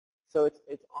So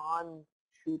it's on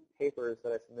 2 papers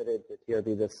that I submitted to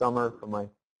TRB this summer for my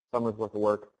summer's worth of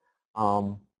work.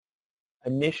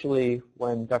 Initially,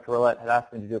 when Dr. Roulette had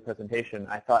asked me to do a presentation,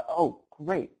 I thought, oh,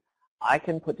 great. I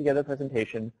can put together a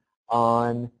presentation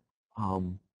on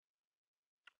the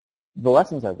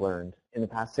lessons I've learned in the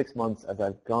past 6 months as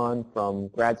I've gone from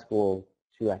grad school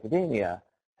to academia.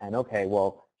 And okay,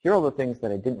 well, here are all the things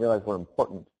that I didn't realize were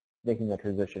important making that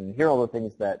transition. Here are all the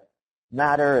things that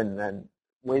matter and then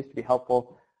ways to be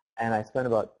helpful. And I spent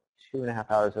about 2.5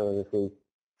 hours earlier this week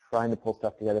trying to pull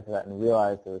stuff together for that and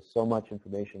realized there was so much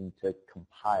information to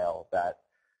compile that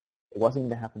it wasn't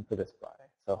going to happen for this Friday.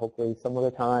 So hopefully some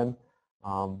other time,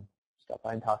 stop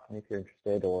by and talk to me if you're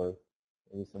interested, or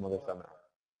maybe some other seminar.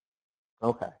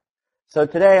 Okay. So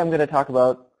today I'm going to talk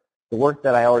about the work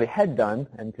that I already had done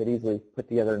and could easily put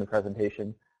together in a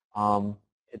presentation.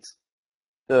 It's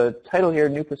the title here,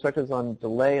 New Perspectives on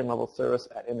Delay and Level Service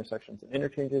at Intersections and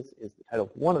Interchanges, is the title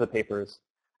of one of the papers.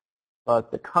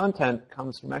 But the content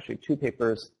comes from actually 2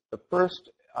 papers. The first,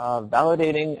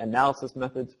 Validating Analysis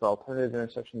Methods for Alternative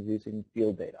Intersections Using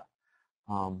Field Data.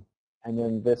 And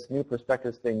then this New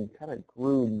Perspectives thing kind of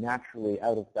grew naturally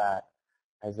out of that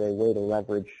as a way to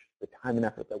leverage the time and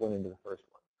effort that went into the first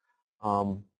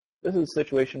one. This is a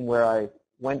situation where I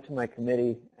went to my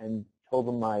committee and told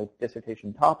them my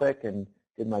dissertation topic and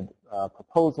did my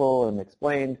proposal and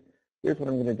explained, here's what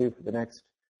I'm going to do for the next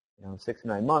 6 to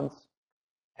 9 months.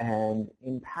 And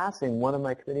in passing, one of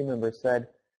my committee members said,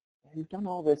 you've done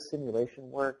all this simulation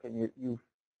work and you've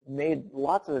made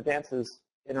lots of advances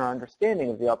in our understanding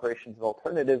of the operations of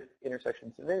alternative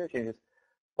intersections and interchanges,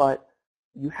 but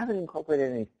you haven't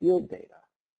incorporated any field data.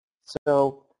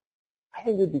 So I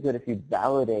think it would be good if you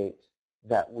validate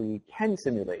that we can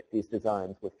simulate these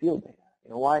designs with field data.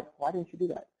 Why didn't you do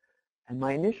that? And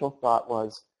my initial thought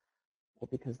was, well,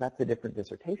 because that's a different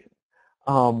dissertation.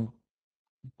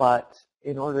 But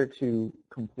in order to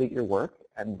complete your work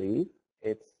and leave,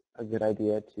 it's a good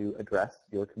idea to address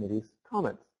your committee's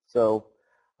comments. So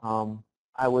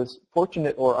I was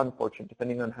fortunate or unfortunate,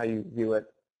 depending on how you view it,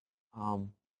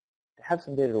 to have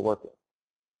some data to work with.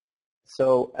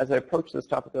 So as I approach this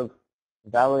topic of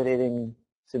validating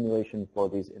simulation for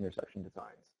these intersection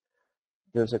designs,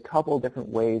 there's a couple different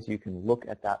ways you can look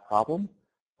at that problem.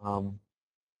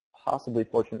 Possibly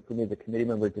fortunate for me, the committee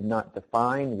member did not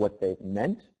define what they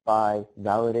meant by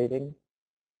validating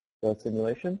the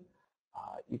simulation.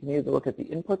 You can either look at the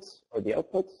inputs or the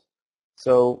outputs.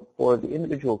 So for the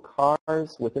individual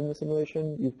cars within the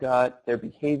simulation, you've got their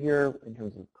behavior in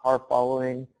terms of car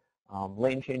following,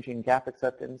 lane changing, gap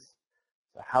acceptance.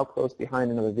 So how close behind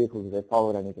another vehicle do they follow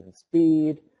at any given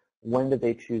speed? When do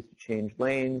they choose to change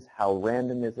lanes? How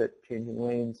random is it changing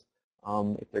lanes?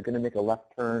 If they're going to make a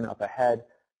left turn up ahead,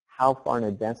 how far in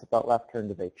advance of that left turn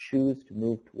do they choose to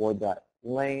move toward that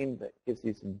lane that gives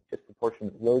you some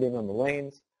disproportionate loading on the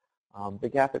lanes? The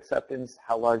gap acceptance,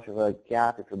 how large of a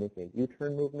gap if you're making a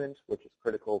U-turn movement, which is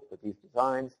critical for these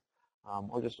designs,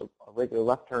 or just a regular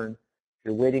left turn. If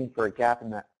you're waiting for a gap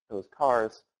in those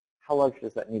cars, how large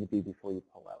does that need to be before you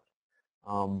pull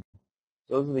out?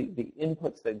 Those are the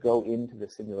inputs that go into the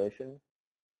simulation.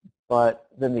 But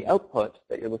then the output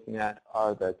that you're looking at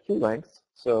are the queue lengths.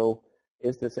 So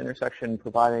is this intersection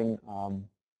providing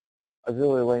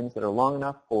auxiliary lanes that are long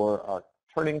enough for our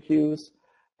turning queues?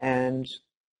 And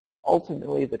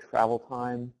ultimately, the travel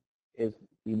time is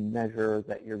the measure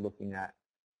that you're looking at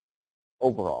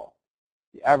overall.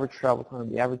 The average travel time,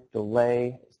 the average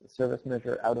delay is the service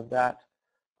measure out of that.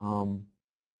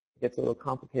 It gets a little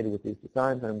complicated with these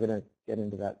designs, and I'm going to get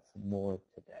into that some more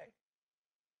today.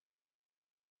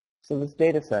 So this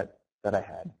data set that I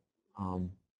had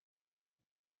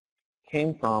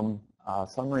came from a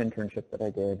summer internship that I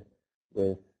did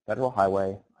with Federal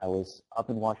Highway. I was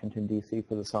up in Washington, D.C.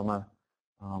 for the summer,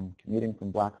 commuting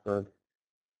from Blacksburg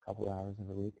a couple of hours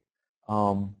every week.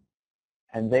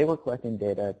 And they were collecting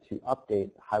data to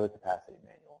update the highway capacity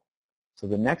manual. So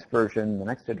the next version, the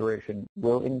next iteration,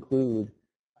 will include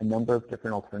a number of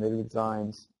different alternative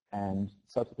designs, and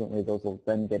subsequently those will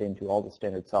then get into all the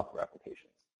standard software applications.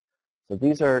 So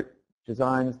these are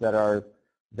designs that are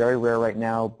very rare right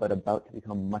now, but about to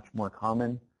become much more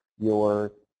common.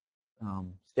 Your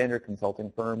standard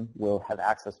consulting firm will have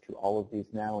access to all of these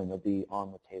now, and they'll be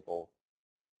on the table,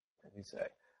 as you say.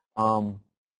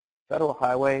 Federal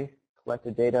Highway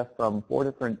collected data from 4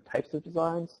 different types of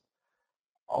designs.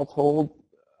 All told,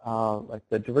 like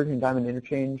the diverging diamond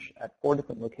interchange at 4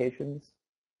 different locations.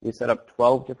 We set up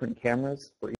 12 different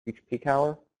cameras for each peak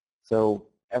hour. So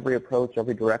every approach,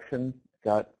 every direction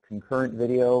got concurrent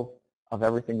video of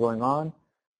everything going on.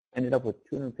 Ended up with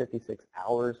 256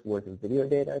 hours worth of video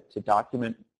data to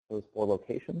document those 4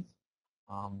 locations,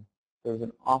 there's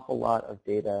an awful lot of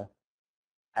data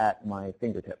at my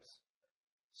fingertips.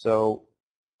 So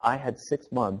I had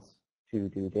 6 months to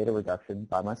do data reduction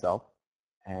by myself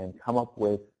and come up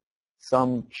with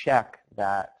some check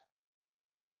that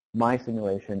my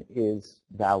simulation is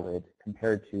valid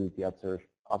compared to the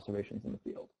observations in the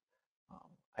field.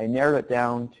 I narrowed it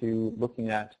down to looking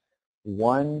at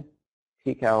one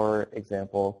peak hour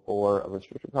example for a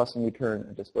restricted crossing U-turn,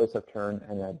 a displaced left turn,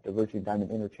 and a diverging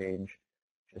diamond interchange,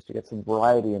 just to get some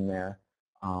variety in there.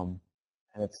 And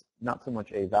it's not so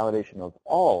much a validation of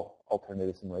all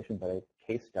alternative simulation, but a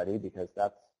case study, because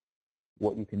that's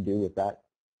what you can do with that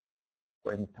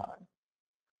frame of time.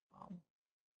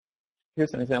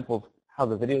 Here's an example of how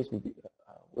the videos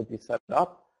would be set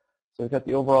up. So we've got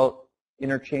the overall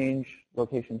interchange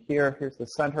location here. Here's the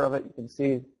center of it. You can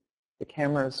see the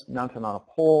cameras mounted on a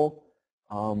pole.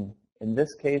 In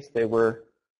this case, they were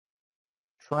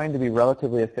trying to be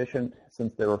relatively efficient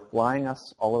since they were flying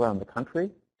us all around the country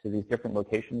to these different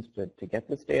locations to get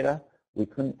this data. We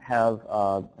couldn't have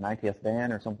an ITS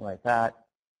van or something like that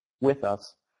with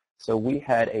us, so we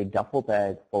had a duffel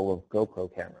bag full of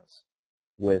GoPro cameras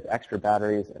with extra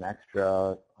batteries and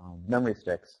extra memory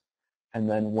sticks. And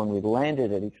then when we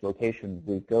landed at each location,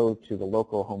 we'd go to the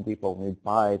local Home Depot and we'd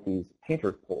buy these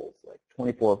painter's poles, like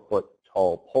 24-foot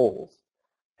tall poles.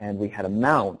 And we had a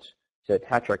mount to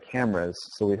attach our cameras,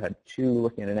 so we had 2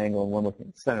 looking at an angle and 1 looking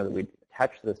at the center that we'd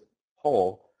attach to this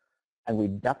pole, and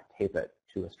we'd duct tape it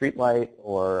to a street light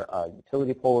or a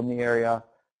utility pole in the area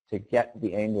to get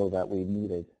the angle that we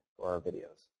needed for our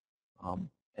videos.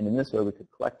 And in this way, we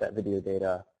could collect that video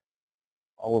data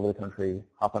all over the country,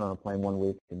 hopping on a plane 1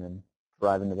 week, and then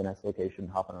driving to the next location,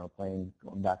 hopping on a plane,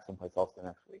 going back someplace else the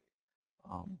next week.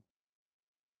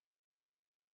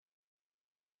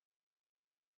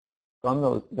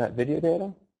 From that video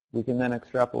data, we can then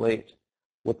extrapolate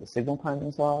what the signal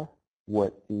timings are,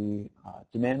 what the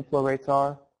demand flow rates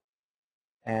are,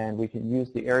 and we can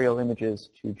use the aerial images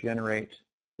to generate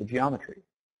the geometry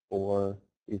for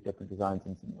these different designs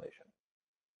and simulation.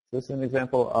 So this is an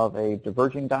example of a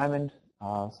diverging diamond,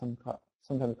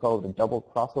 sometimes called a double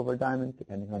crossover diamond,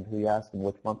 depending on who you ask and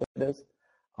which month it is.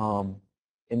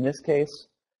 In this case,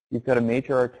 you've got a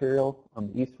major arterial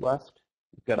on the east-west.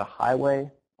 You've got a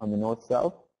highway on the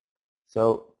north-south.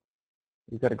 So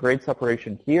you've got a grade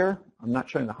separation here. I'm not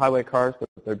showing the highway cars, but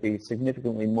there'd be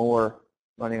significantly more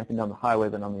running up and down the highway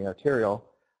than on the arterial.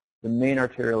 The main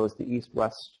arterial is the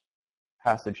east-west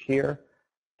passage here.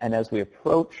 And as we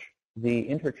approach the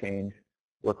interchange,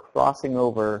 we're crossing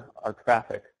over our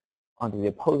traffic onto the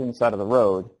opposing side of the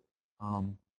road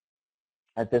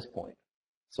at this point.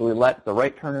 So we let the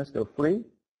right turners go free.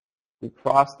 We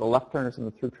cross the left turners and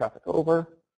the through traffic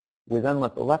over. We then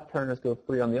let the left turners go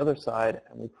free on the other side,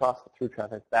 and we cross the through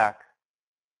traffic back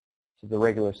to the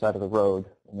regular side of the road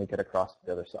when we get across to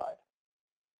the other side.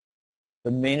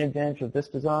 The main advantage of this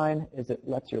design is it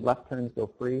lets your left turns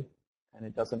go free, and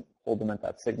it doesn't hold them at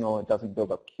that signal. It doesn't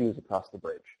build up queues across the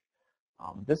bridge.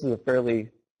 This is a fairly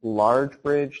large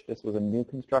bridge. This was a new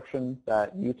construction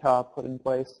that Utah put in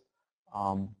place.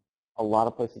 A lot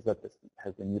of places that this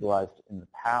has been utilized in the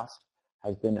past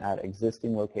has been at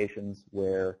existing locations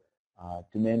where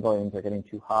demand volumes are getting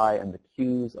too high and the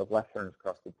queues of left turns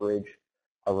across the bridge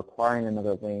are requiring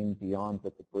another lane beyond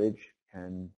what the bridge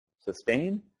can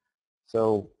sustain.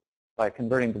 So by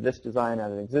converting to this design at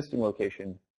an existing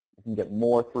location, you can get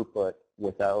more throughput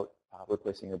without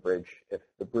replacing your bridge if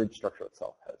the bridge structure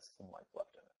itself has some life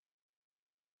left in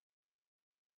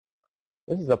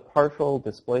it. This is a partial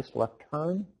displaced left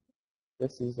turn.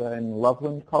 This is in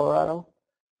Loveland, Colorado.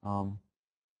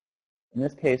 In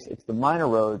this case, it's the minor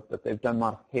road that they've done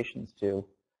modifications to,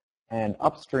 and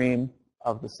upstream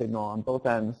of the signal on both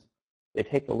ends, they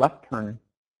take the left turn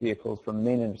vehicles from the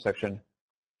main intersection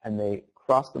and they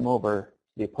cross them over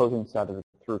to the opposing side of the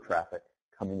through traffic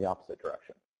coming the opposite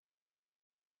direction.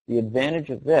 The advantage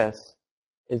of this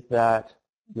is that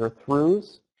your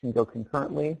throughs can go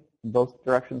concurrently in both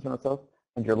directions north-south,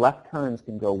 and your left turns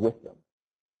can go with them.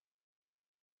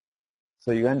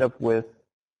 So you end up with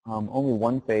only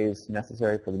one phase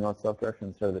necessary for the north-south direction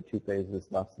instead of the 2 phases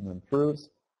left and then throughs.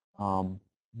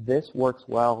 This works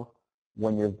well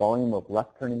when your volume of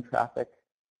left turning traffic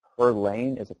per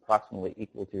lane is approximately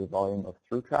equal to your volume of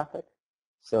through traffic.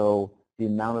 So the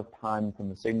amount of time from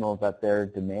the signal that they're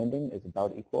demanding is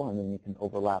about equal, and then you can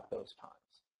overlap those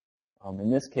times.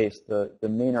 In this case, the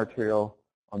main arterial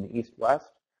on the east-west,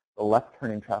 the left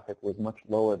turning traffic was much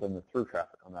lower than the through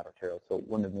traffic on that arterial, so it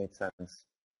wouldn't have made sense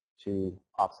to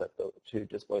offset those, to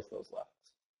displace those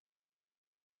lefts.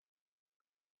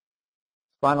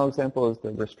 Final example is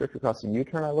the restricted crossing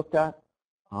U-turn I looked at.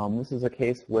 This is a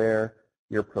case where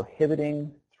you're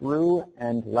prohibiting through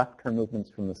and left turn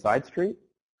movements from the side street.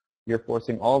 You're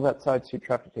forcing all of that side street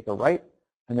traffic to take a right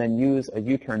and then use a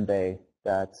U-turn bay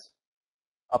that's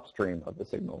upstream of the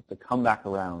signal to come back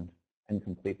around and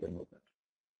complete their movement.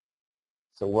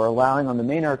 So we're allowing on the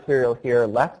main arterial here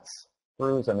lefts,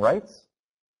 throughs, and rights.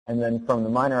 And then from the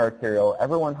minor arterial,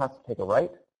 everyone has to take a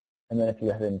right. And then if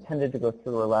you had intended to go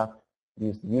through or left,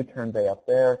 use the U-turn bay up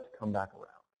there to come back around.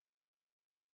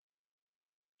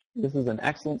 This is an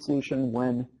excellent solution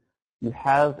when you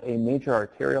have a major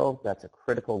arterial that's a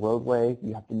critical roadway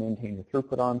you have to maintain your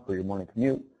throughput on for your morning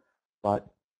commute, but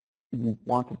you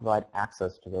want to provide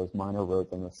access to those minor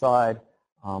roads on the side.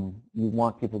 You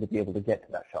want people to be able to get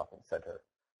to that shopping center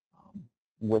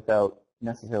without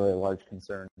necessarily a large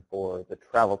concern for the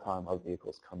travel time of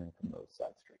vehicles coming from those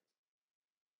side streets.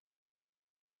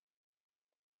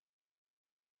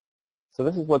 So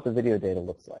this is what the video data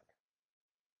looks like.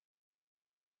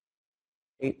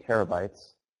 8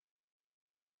 terabytes,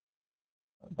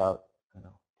 about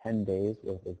 10 days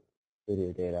worth of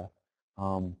video data.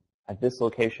 At this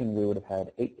location, we would have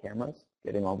had 8 cameras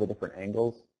getting all the different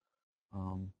angles.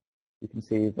 You can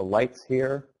see the lights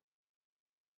here,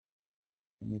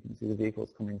 and you can see the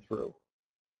vehicles coming through.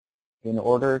 In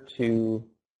order to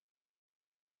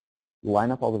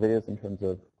line up all the videos in terms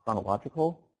of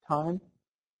chronological time,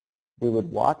 we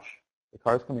would watch the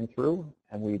cars coming through,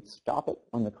 and we'd stop it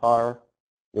when the car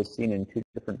was seen in 2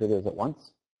 different videos at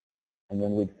once, and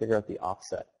then we'd figure out the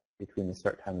offset between the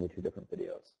start time of the 2 different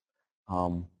videos.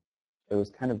 It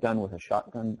was kind of done with a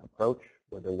shotgun approach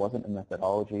where there wasn't a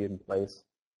methodology in place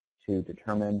to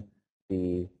determine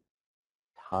the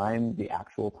time, the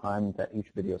actual time that each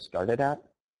video started at.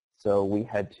 So we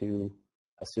had to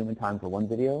assume a time for one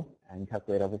video and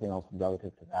calculate everything else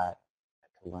relative to that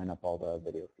to line up all the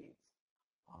video feeds.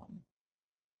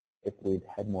 If we'd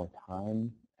had more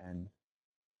time and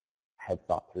had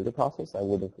thought through the process, I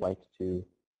would have liked to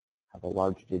have a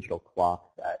large digital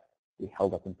clock that we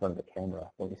held up in front of the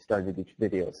camera when we started each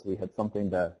video, so we had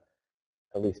something to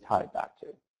at least tie it back to.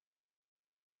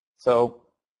 So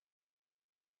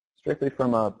strictly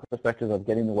from a perspective of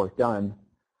getting the work done,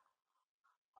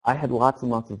 I had lots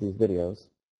and lots of these videos,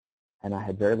 and I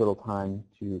had very little time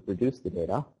to reduce the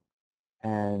data.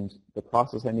 And the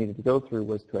process I needed to go through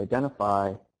was to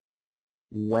identify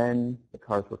when the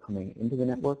cars were coming into the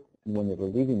network and when they were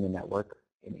leaving the network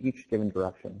in each given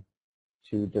direction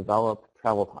to develop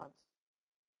travel times.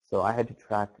 So I had to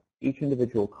track each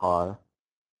individual car,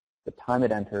 the time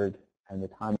it entered, and the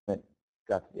time it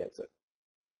got to the exit.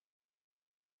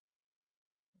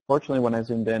 Fortunately, when I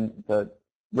zoomed in, the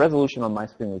resolution on my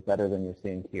screen was better than you're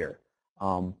seeing here.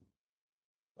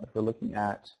 If we're looking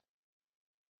at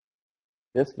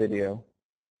this video,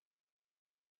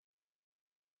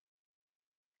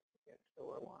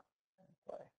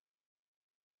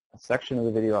 a section of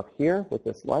the video up here with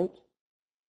this light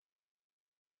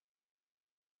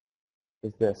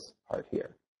is this part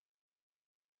here.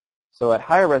 So at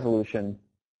higher resolution,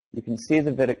 you can see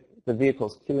the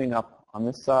vehicles queuing up on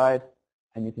this side,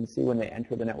 and you can see when they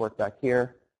enter the network back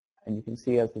here, and you can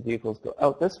see as the vehicles go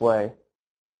out this way,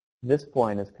 this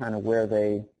point is kind of where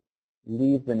they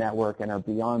leave the network and are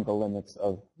beyond the limits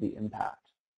of the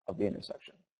impact of the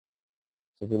intersection.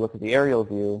 So if you look at the aerial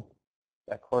view,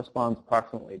 that corresponds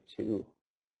approximately to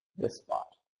this spot.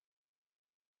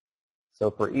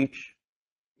 So for each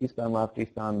eastbound left,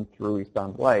 eastbound through,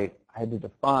 eastbound right, I had to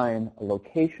define a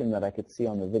location that I could see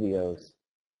on the videos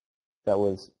that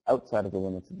was outside of the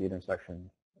limits of the intersection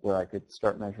where I could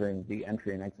start measuring the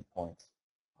entry and exit points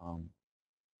to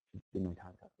do my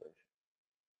time calculation.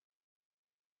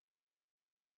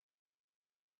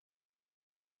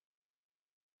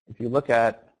 If you look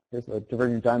at, here's a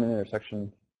divergent diamond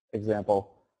intersection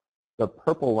example, the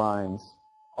purple lines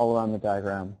all around the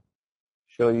diagram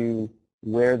show you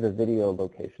where the video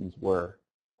locations were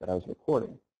that I was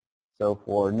recording. So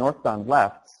for northbound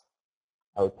lefts,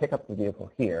 I would pick up the vehicle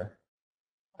here.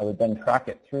 I would then track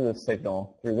it through this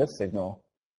signal,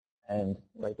 and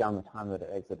write down the time that it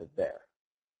exited there.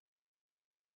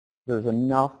 There's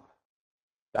enough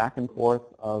back and forth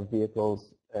of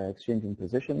vehicles exchanging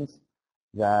positions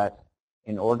that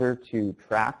in order to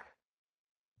track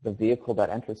the vehicle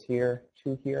that enters here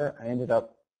to here, I ended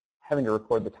up having to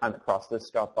record the time it crossed this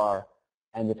stop bar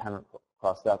and the time it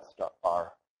crossed that stop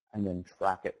bar, and then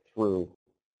track it through.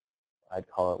 I'd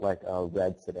call it like a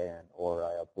red sedan or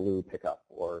a blue pickup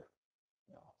or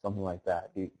something like that.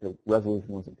 The resolution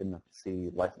wasn't good enough to see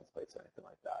license plates or anything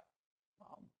like that.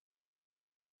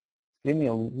 It gave me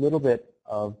a little bit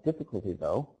of difficulty,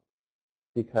 though,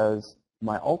 because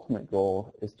my ultimate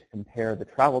goal is to compare the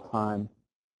travel time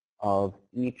of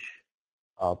each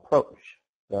approach,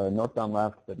 the northbound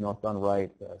left, the northbound right,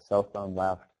 the southbound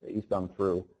left, the eastbound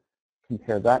through,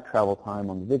 compare that travel time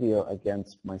on the video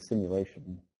against my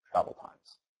simulation travel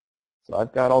times. So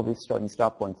I've got all these start and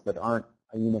stop points that aren't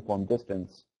a uniform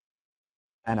distance,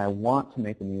 and I want to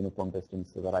make them a uniform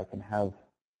distance so that I can have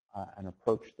an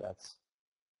approach that's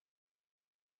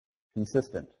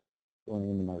consistent going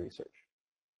into my research.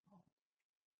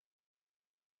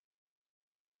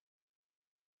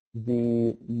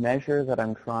 The measure that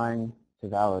I'm trying to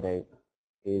validate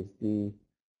is the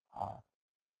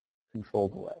control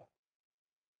delay.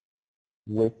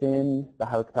 Within the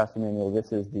highway capacity manual,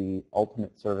 this is the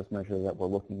ultimate service measure that we're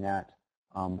looking at.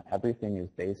 Everything is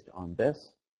based on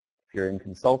this. If you're in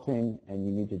consulting and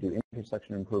you need to do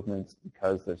intersection improvements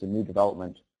because there's a new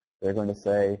development, they're going to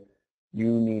say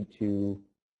you need to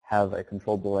have a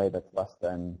control delay that's less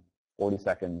than 40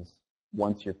 seconds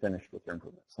once you're finished with your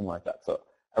improvement, something like that. So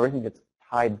everything gets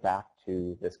tied back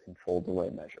to this control delay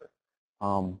measure.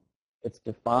 It's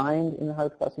defined in the highway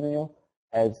capacity manual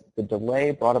as the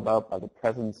delay brought about by the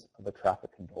presence of a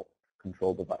traffic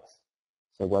control device.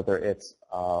 So whether it's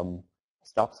a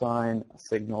stop sign, a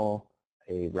signal,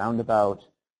 a roundabout,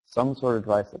 some sort of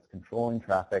device that's controlling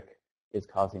traffic is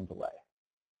causing delay.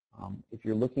 If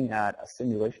you're looking at a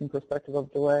simulation perspective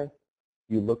of delay,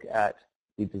 you look at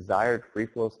the desired free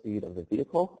flow speed of the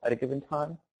vehicle at a given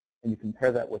time, and you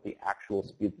compare that with the actual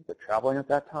speed that they're traveling at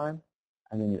that time,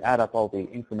 and then you add up all the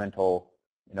incremental,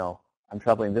 I'm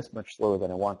traveling this much slower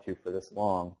than I want to for this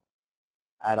long,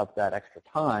 add up that extra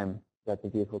time that the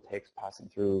vehicle takes passing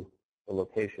through the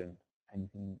location, and you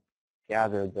can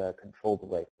gather the control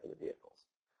delay for the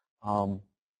vehicles.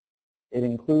 It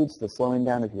includes the slowing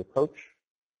down as you approach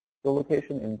the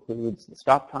location, it includes the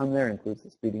stop time there, it includes the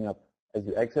speeding up as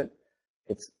you exit.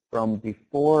 It's from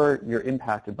before you're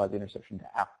impacted by the intersection to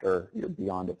after you're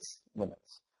beyond its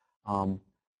limits.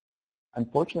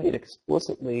 Unfortunately, it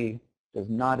explicitly does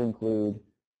not include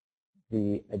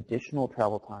the additional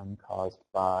travel time caused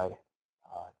by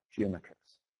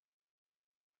geometrics.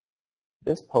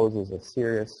 This poses a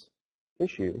serious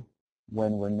issue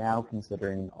when we're now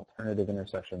considering alternative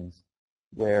intersections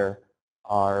where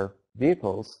our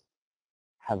vehicles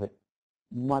have a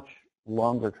much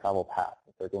longer travel path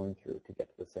that they're going through to get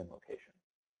to the same location.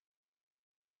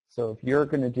 So if you're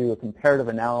going to do a comparative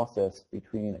analysis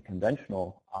between a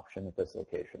conventional option at this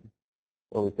location,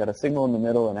 where we've got a signal in the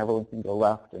middle and everyone can go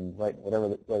left and right, whatever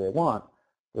way they want,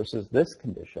 versus this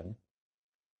condition,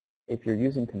 if you're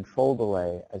using control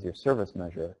delay as your service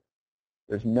measure,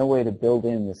 there's no way to build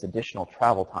in this additional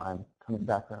travel time coming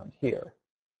back around here.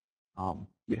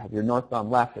 You'd have your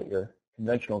northbound left at your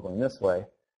conventional going this way,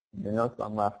 and your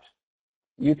northbound left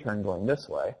U-turn going this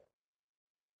way,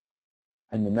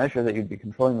 and the measure that you'd be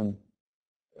controlling them,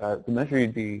 the measure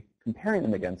you'd be comparing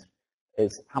them against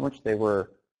is how much they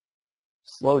were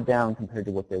slowed down compared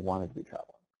to what they wanted to be traveling.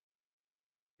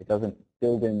 It doesn't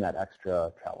build in that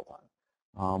extra travel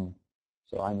time.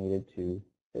 So I needed to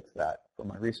fix that for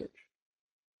my research.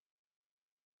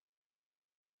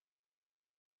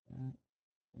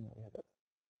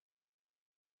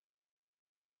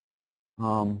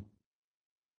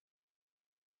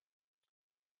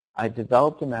 I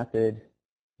developed a method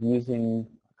using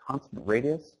a constant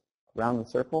radius around the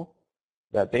circle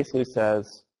that basically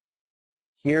says,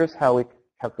 here's how we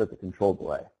calculate the control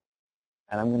delay.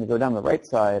 And I'm going to go down the right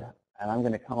side, and I'm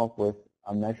going to come up with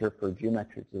a measure for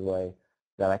geometric delay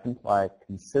that I can apply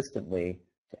consistently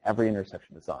to every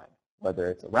intersection design,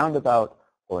 whether it's a roundabout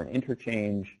or an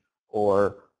interchange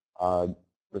or a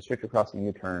restricted crossing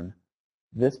U-turn.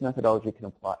 This methodology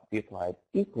can be applied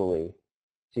equally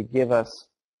to give us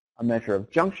a measure of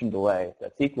junction delay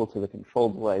that's equal to the control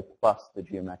delay plus the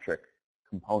geometric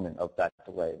component of that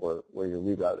delay where you're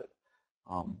rerouted.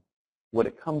 What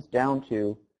it comes down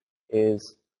to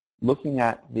is looking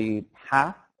at the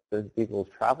path that the vehicle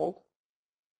has traveled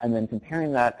and then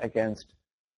comparing that against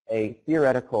a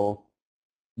theoretical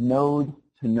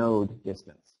node-to-node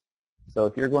distance. So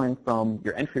if you're going from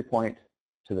your entry point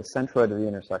to the centroid of the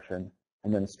intersection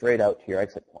and then straight out to your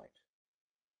exit point,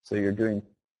 so you're doing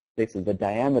basically the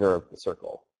diameter of the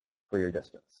circle for your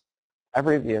distance.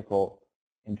 Every vehicle,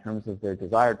 in terms of their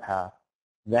desired path,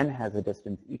 then has a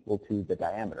distance equal to the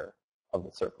diameter of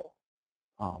the circle.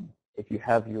 If you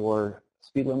have your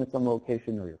speed limits on the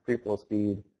location or your free flow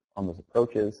speed on those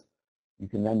approaches, you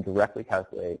can then directly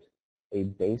calculate a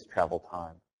base travel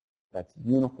time that's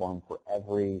uniform for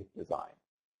every design,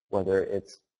 whether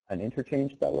it's an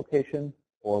interchange at that location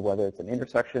or whether it's an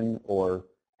intersection or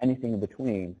anything in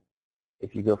between.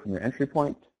 If you go from your entry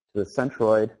point to the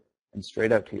centroid and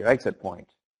straight out to your exit point,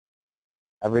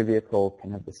 every vehicle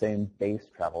can have the same base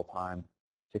travel time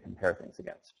to compare things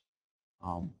against.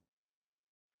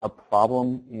 A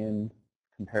problem in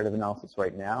comparative analysis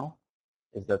right now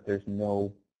is that there's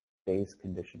no base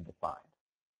condition defined.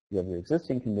 You have your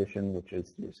existing condition, which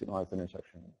is your signalized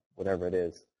intersection, whatever it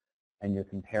is, and you're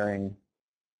comparing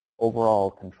overall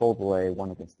control delay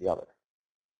one against the other.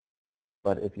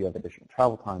 But if you have additional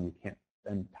travel time, you can't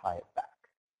then tie it back.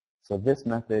 So this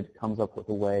method comes up with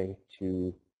a way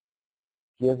to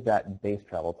give that base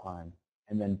travel time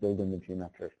and then build in the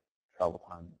geometric travel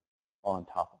time on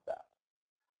top of that.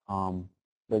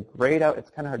 The grayed out, it's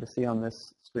kind of hard to see on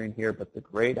this screen here, but the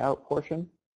grayed out portion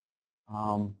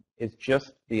is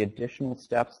just the additional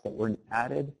steps that were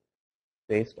added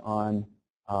based on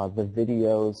the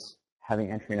videos having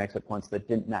entry and exit points that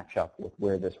didn't match up with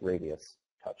where this radius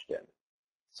touched in.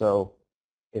 So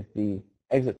if the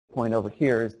exit point over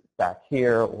here is back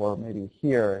here, or maybe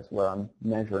here is where I'm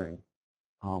measuring,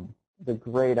 the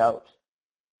grayed out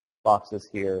boxes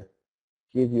here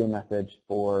give you a method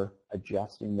for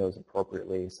adjusting those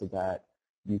appropriately so that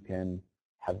you can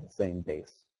have the same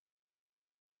base.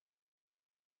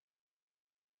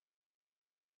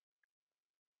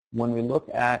 When we look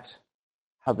at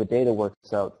how the data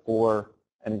works out for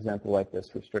an example like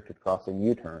this restricted crossing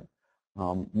U-turn,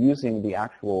 using the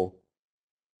actual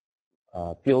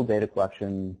field data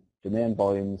collection, demand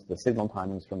volumes, the signal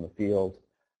timings from the field,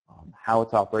 how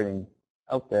it's operating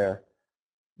out there,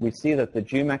 we see that the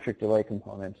geometric delay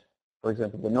component, for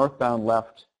example, the northbound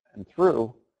left and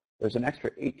through, there's an extra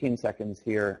 18 seconds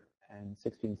here and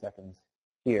 16 seconds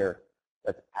here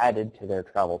that's added to their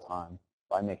travel time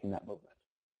by making that movement.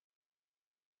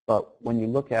 But when you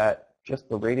look at just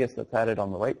the radius that's added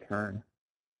on the right turn,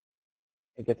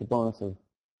 it gets a bonus of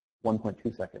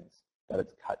 1.2 seconds that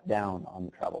it's cut down on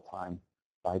the travel time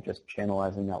by just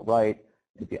channelizing that right,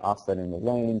 maybe offsetting the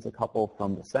lanes a couple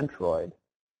from the centroid,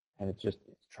 and it's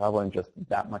traveling just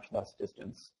that much less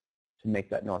distance to make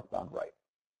that northbound right.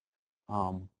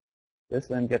 This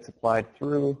then gets applied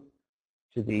through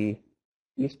to the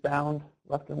eastbound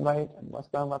left and right and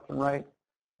westbound left and right.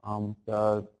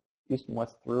 The east and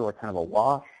west through are kind of a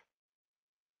wash.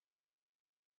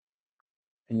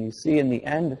 And you see in the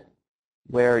end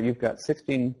where you've got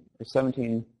 16 or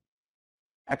 17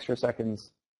 extra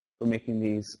seconds for making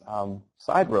these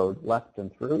side road left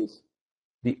and throughs,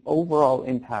 the overall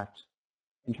impact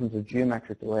in terms of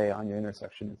geometric delay on your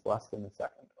intersection is less than a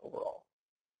second overall.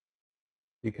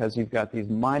 Because you've got these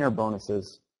minor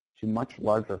bonuses to much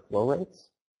larger flow rates,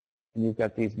 and you've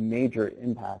got these major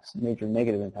impacts, major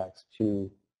negative impacts to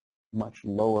much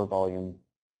lower volume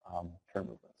turn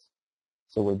movements.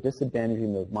 So we're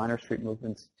disadvantaging those minor street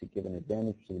movements to give an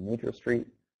advantage to the major street,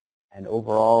 and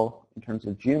overall, in terms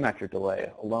of geometric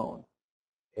delay alone,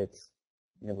 it's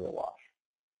nearly a wash.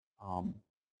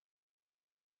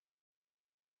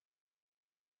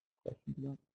 Questions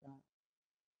about that?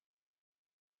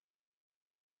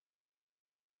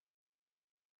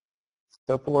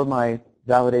 So for my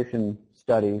validation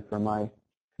study for my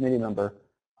committee member,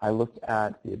 I looked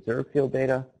at the observed field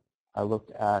data. I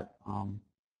looked at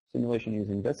simulation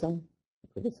using VISM,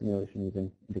 for the simulation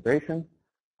using integration.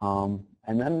 And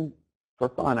then for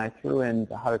fun, I threw in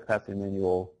the higher capacity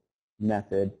manual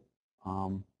method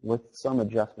with some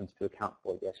adjustments to account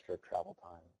for the extra travel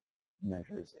time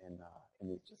measures in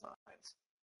these designs.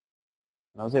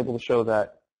 And I was able to show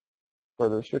that for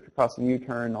the restricted crossing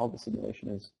U-turn, all the simulation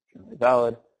is generally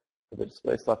valid. For the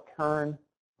displaced left turn,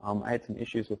 I had some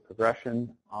issues with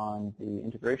progression on the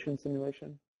integration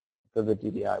simulation. For the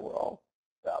DVI, were all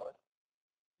valid.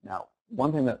 Now,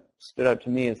 one thing that stood out to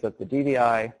me is that the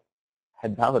DVI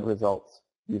had valid results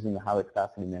using the highly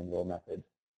capacity manual method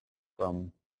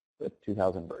from the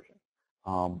 2000 version.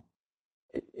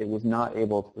 It was not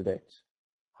able to predict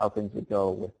how things would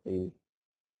go with the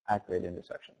at-grade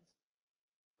intersections.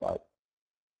 But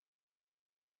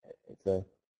it's a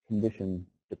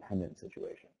condition-dependent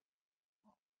situation.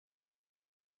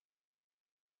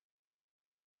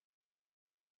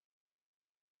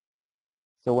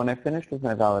 So when I finished with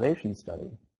my validation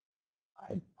study,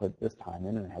 I put this time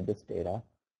in and I had this data,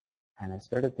 and I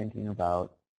started thinking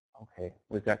about, okay,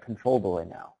 we've got control delay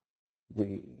now.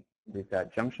 We've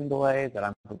got junction delay that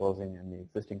I'm proposing and the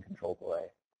existing control delay.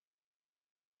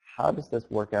 How does this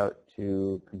work out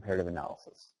to comparative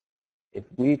analysis? If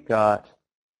we've got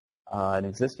an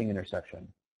existing intersection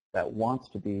that wants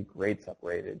to be grade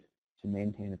separated to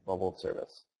maintain its level of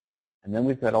service, and then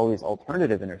we've got all these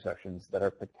alternative intersections that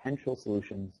are potential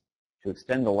solutions to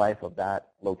extend the life of that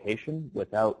location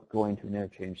without going to an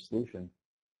interchange solution,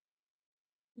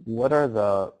 what are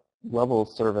the level of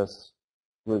service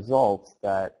results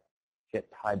that get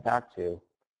tied back to.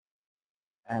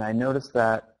 And I noticed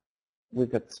that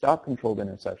we've got the stop-controlled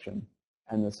intersection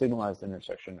and the signalized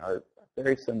intersection are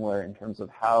very similar in terms of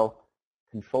how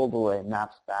control delay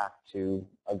maps back to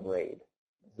a grade.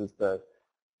 This is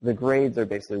the grades are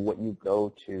basically what you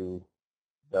go to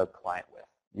the client with.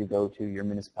 You go to your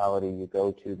municipality, you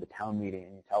go to the town meeting,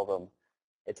 and you tell them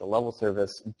it's a level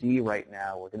service D right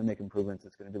now. We're going to make improvements.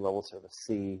 It's going to be level service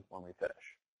C when we finish.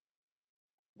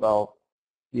 Well,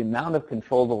 the amount of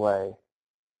control delay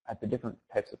at the different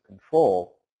types of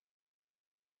control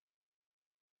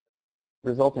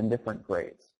result in different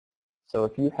grades. So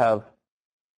if you have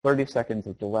 30 seconds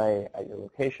of delay at your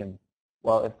location,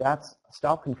 well, if that's a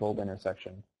stop-controlled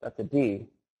intersection, that's a D.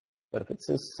 But if it's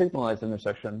a signalized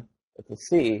intersection, it's a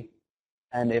C.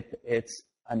 And if it's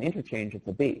an interchange, it's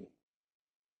a B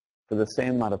for the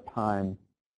same amount of time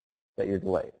that you're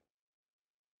delayed.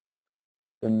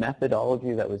 The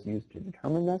methodology that was used to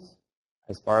determine this,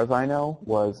 as far as I know,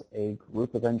 was a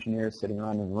group of engineers sitting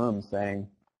around in a room saying,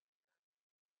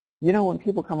 you know, when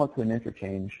people come up to an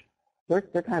interchange, they're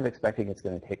kind of expecting it's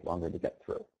going to take longer to get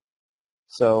through.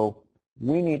 So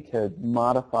we need to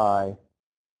modify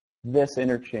this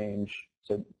interchange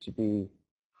to be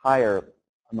higher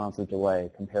amounts of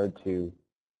delay compared to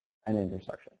an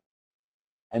intersection.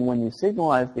 And when you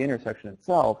signalize the intersection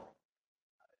itself,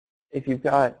 if you've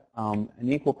got an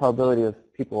equal probability of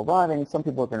people arriving, some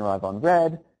people are going to arrive on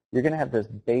red, you're going to have this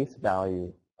base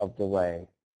value of delay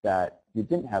that you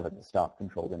didn't have at the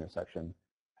stop-controlled intersection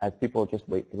as people just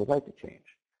wait for the light to change.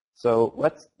 So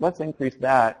let's increase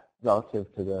that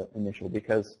relative to the initial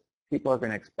because people are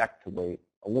going to expect to wait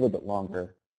a little bit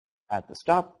longer at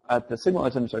the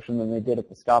signalized intersection than they did at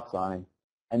the stop sign,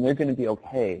 and they're going to be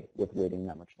okay with waiting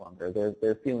that much longer.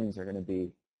 Their feelings are going to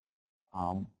be,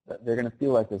 they're going to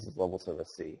feel like this is level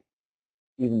service C,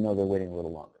 even though they're waiting a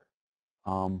little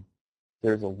longer.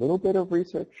 There's a little bit of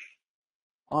research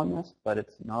on this, but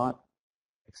it's not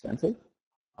extensive,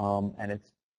 and it's,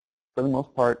 for the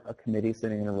most part, a committee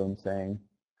sitting in a room saying,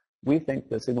 we think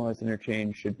the signalized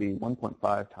interchange should be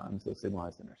 1.5 times the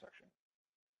signalized intersection.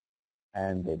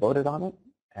 And they voted on it,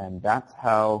 and that's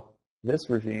how this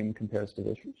regime compares to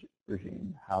this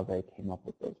regime, how they came up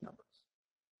with those numbers.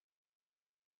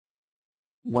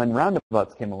 When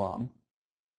roundabouts came along,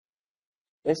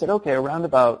 they said, okay, a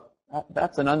roundabout,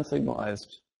 that's an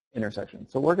unsignalized intersection.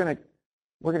 So we're going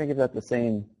to give that the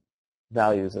same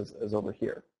values as over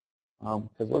here.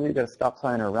 Because whether you've got a stop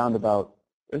sign or a roundabout,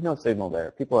 there's no signal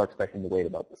there. People are expecting to wait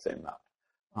about the same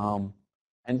amount.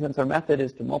 And since our method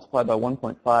is to multiply by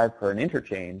 1.5 for an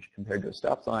interchange compared to a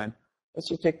stop sign, let's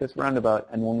just take this roundabout,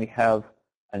 and when we have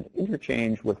an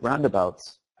interchange with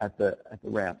roundabouts at the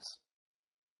ramps,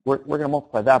 we're going to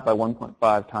multiply that by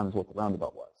 1.5 times what the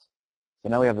roundabout was. So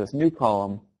now we have this new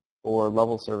column for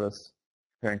level service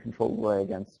comparing control delay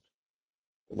against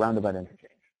the roundabout interchange.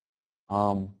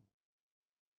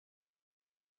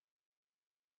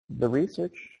 The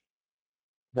research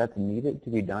that's needed to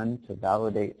be done to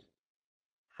validate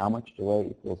how much delay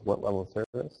equals what level of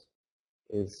service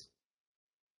is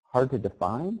hard to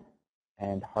define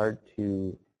and hard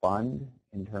to fund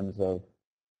in terms of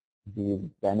the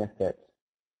benefit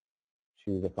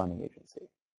to the funding agency.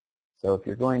 So if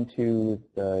you're going to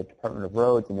the Department of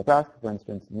Roads in Nebraska, for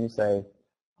instance, and you say,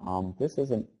 this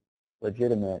isn't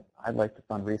legitimate, I'd like to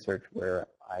fund research where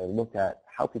I look at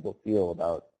how people feel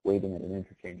about waiting at an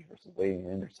interchange versus waiting at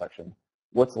an intersection.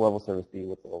 What's the level service B?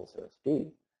 What's the level service D?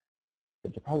 The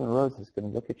Department of Roads is going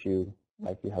to look at you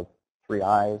like you have 3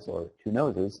 eyes or 2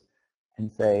 noses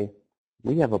and say,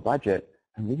 we have a budget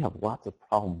and we have lots of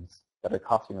problems that are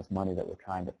costing us money that we're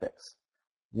trying to fix.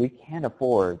 We can't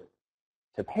afford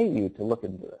to pay you to look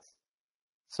into this.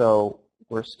 So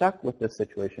we're stuck with this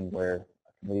situation where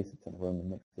a committee sits in a room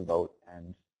and makes a vote,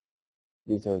 and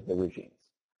these are the regimes.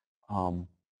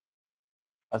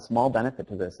 A small benefit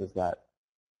to this is that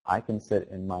I can sit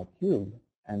in my cube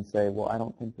and say, well, I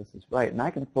don't think this is right. And I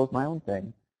can propose my own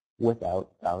thing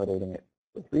without validating it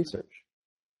with research.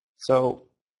 So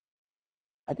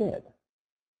I did.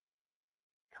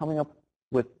 Coming up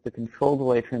with the control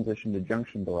delay transition to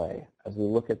junction delay, as we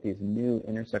look at these new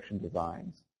intersection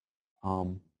designs,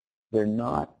 they're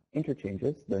not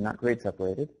interchanges, they're not grade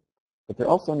separated, but they're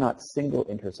also not single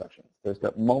intersections. There's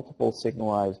got multiple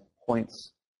signalized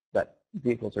points that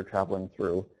vehicles are traveling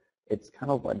through. It's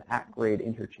kind of an at-grade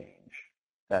interchange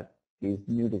that these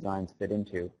new designs fit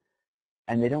into,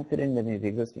 and they don't fit into any of the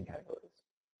existing categories.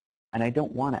 And I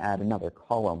don't want to add another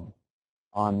column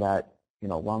on that,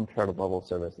 long chart of level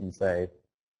service and say,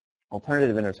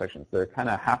 alternative intersections. They're kind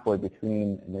of halfway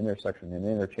between an intersection and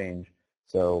an interchange.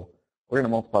 So we're going to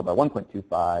multiply by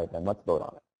 1.25 and let's vote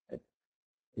on it.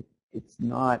 It's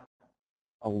not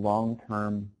a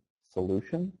long-term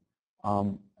solution,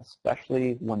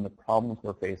 especially when the problems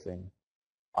we're facing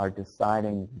are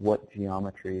deciding what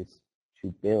geometries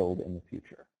to build in the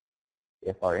future.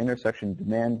 If our intersection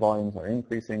demand volumes are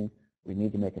increasing, we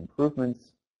need to make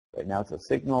improvements. Right now it's a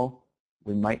signal.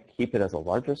 We might keep it as a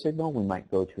larger signal. We might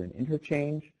go to an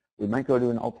interchange. We might go to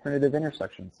an alternative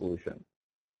intersection solution.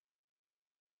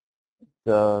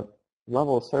 The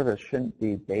level of service shouldn't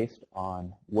be based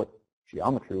on what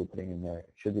geometry we're putting in there.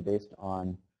 It should be based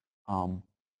on,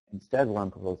 instead what I'm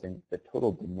proposing, the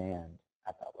total demand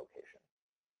at that location.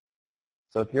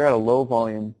 So if you're at a low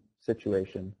volume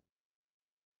situation,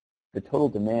 the total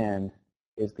demand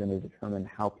is going to determine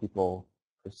how people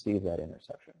perceive that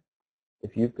intersection.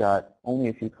 If you've got only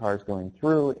a few cars going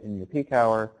through in your peak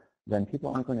hour, then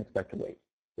people aren't going to expect to wait.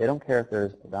 They don't care if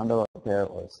there's a roundabout there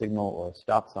or a signal or a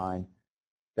stop sign.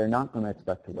 They're not going to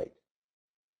expect to wait.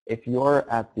 If you're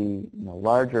at the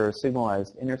larger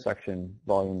signalized intersection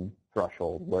volume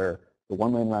threshold where the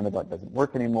one-lane roundabout doesn't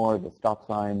work anymore, the stop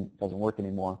sign doesn't work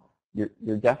anymore,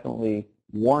 you're definitely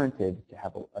warranted to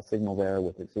have a signal there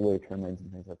with auxiliary turn lanes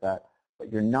and things like that,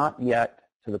 but you're not yet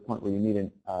to the point where you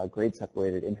need a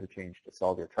grade-separated interchange to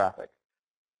solve your traffic.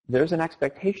 There's an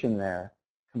expectation there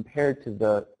compared to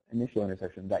the initial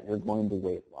intersection that you're going to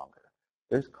wait longer.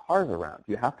 There's cars around.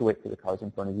 You have to wait for the cars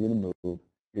in front of you to move.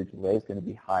 Your delay is going to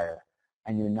be higher.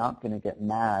 And you're not going to get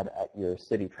mad at your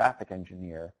city traffic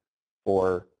engineer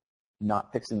for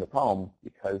not fixing the problem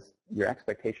because your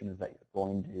expectation is that you're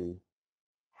going to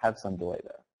have some delay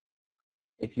there.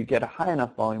 If you get a high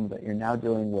enough volume that you're now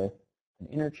dealing with an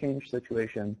interchange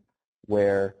situation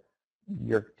where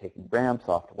you're taking ramps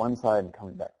off to one side and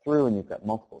coming back through and you've got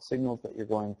multiple signals that you're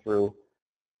going through,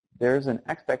 there's an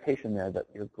expectation there that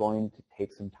you're going to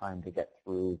take some time to get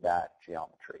through that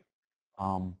geometry.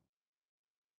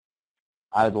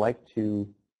 I'd like to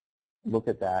look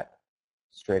at that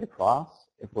straight across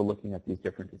if we're looking at these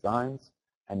different designs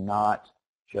and not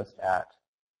just at,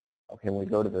 okay, when we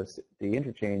go to the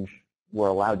interchange, we're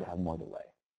allowed to have more delay.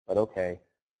 But okay,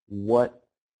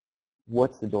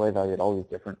 what's the delay value at all these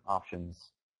different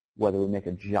options, whether we make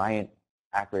a giant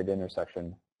accurate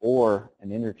intersection or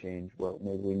an interchange where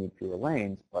maybe we need fewer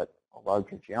lanes but a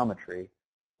larger geometry,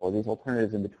 or these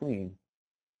alternatives in between.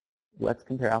 Let's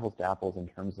compare apples to apples in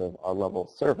terms of our level of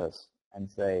service and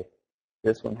say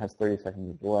this one has 30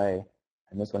 seconds of delay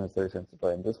and this one has 30 seconds of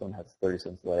delay and this one has 30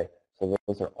 seconds of delay. So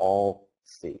those are all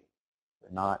C.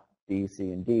 They're not B,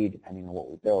 C, and D depending on what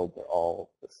we build. They're all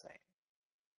the same.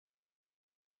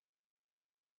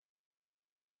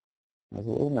 I was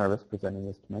a little nervous presenting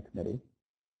this to my committee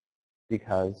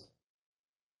because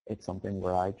it's something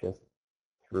where I just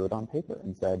threw it on paper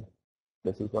and said,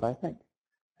 this is what I think.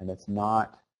 And it's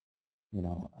not,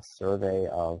 a survey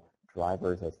of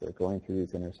drivers as they're going through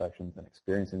these intersections and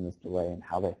experiencing this delay and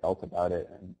how they felt about it.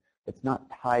 And it's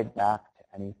not tied back to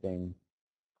anything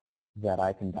that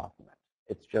I can document.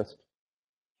 It's just,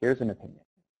 here's an opinion.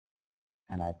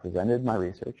 And I presented my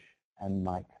research, and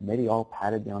my committee all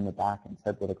patted me on the back and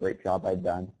said what a great job I'd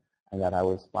done and that I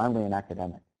was finally an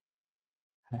academic.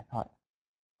 And I thought,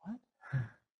 what?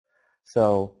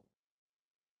 So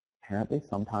apparently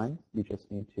sometimes you just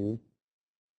need to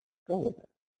go with it.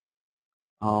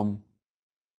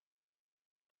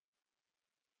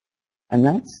 And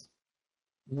that's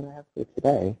what I have for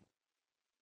today.